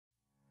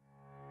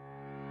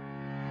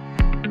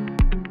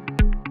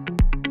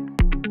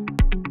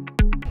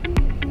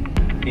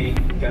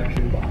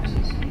projection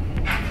boxes.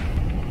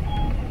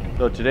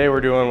 So today we're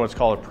doing what's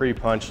called a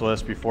pre-punch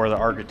list before the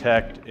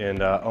architect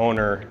and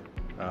owner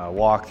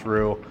walk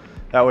through.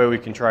 That way we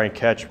can try and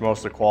catch most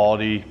of the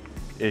quality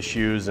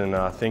issues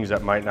and things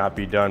that might not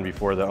be done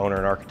before the owner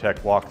and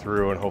architect walk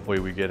through, and hopefully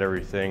we get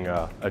everything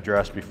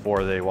addressed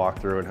before they walk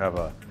through and have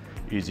a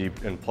easy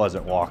and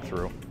pleasant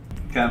walkthrough.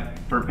 Okay,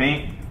 for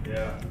paint?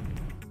 Yeah.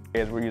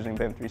 As we're using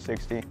BIM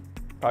 360,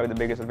 probably the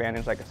biggest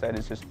advantage, like I said,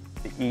 is just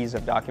the ease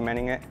of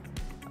documenting it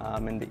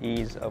and the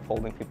ease of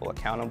holding people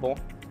accountable.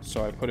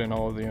 So I put in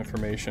all of the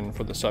information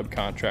for the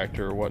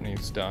subcontractor, what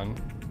needs done.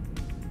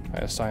 I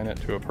assign it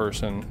to a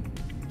person.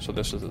 So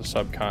this is the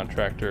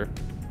subcontractor,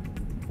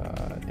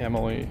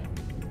 Emily.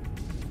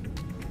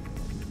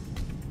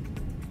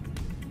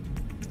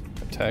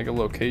 I tag a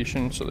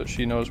location so that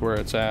she knows where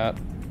it's at.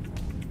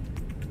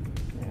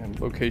 And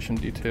location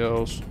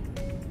details,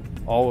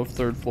 all of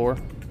 3rd floor.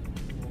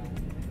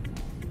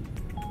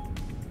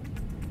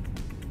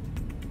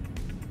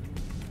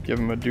 Give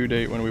them a due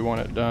date when we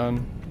want it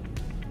done.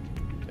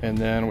 And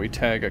then we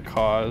tag a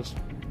cause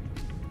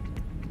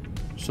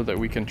so that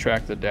we can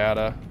track the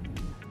data.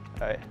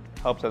 It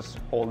helps us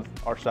hold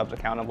our subs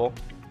accountable,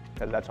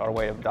 because that's our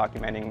way of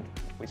documenting.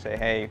 We say,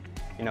 hey,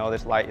 you know,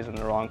 this light is in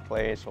the wrong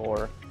place,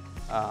 or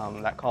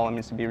that column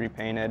needs to be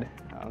repainted.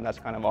 That's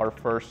kind of our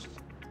first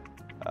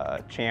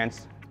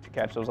chance to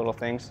catch those little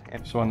things.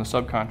 So on the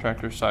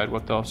subcontractor side,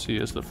 what they'll see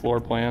is the floor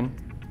plan,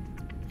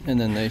 and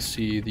then they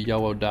see the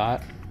yellow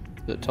dot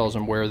that tells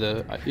them where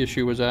the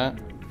issue was at.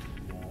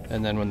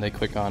 And then when they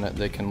click on it,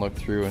 they can look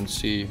through and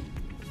see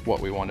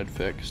what we wanted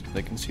fixed.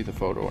 They can see the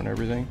photo and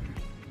everything.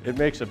 It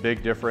makes a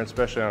big difference,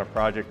 especially on a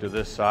project of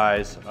this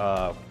size,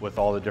 with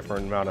all the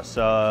different amount of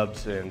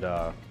subs and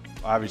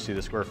obviously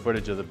the square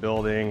footage of the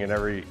building and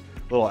every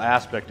little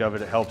aspect of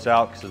it. It helps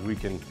out because we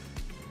can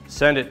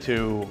send it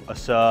to a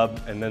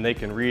sub and then they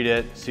can read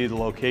it, see the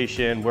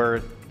location,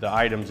 where the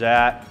item's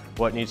at,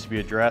 what needs to be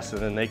addressed,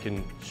 and then they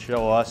can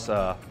show us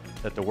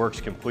that the work's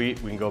complete.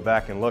 We can go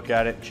back and look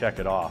at it and check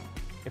it off.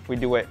 If we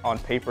do it on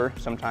paper,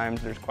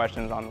 sometimes there's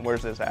questions on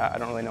where's this at, I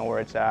don't really know where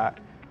it's at,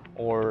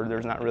 or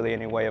there's not really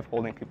any way of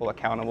holding people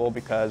accountable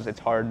because it's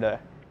hard to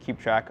keep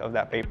track of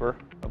that paper,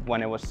 of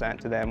when it was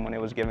sent to them, when it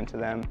was given to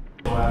them.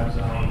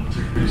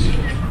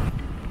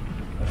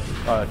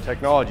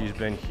 Technology's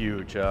been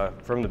huge.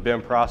 From the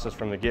BIM process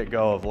from the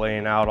get-go of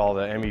laying out all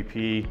the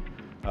MEP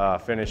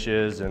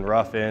finishes and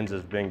rough ends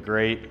has been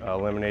great,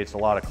 eliminates a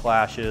lot of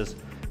clashes.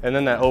 And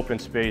then that open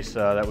space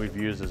that we've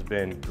used has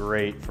been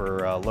great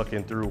for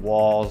looking through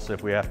walls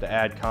if we have to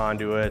add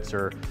conduits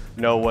or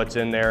know what's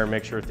in there and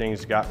make sure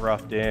things got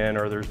roughed in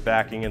or there's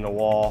backing in the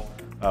wall.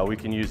 We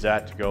can use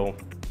that to go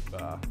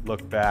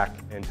look back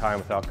in time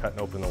without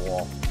cutting open the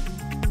wall.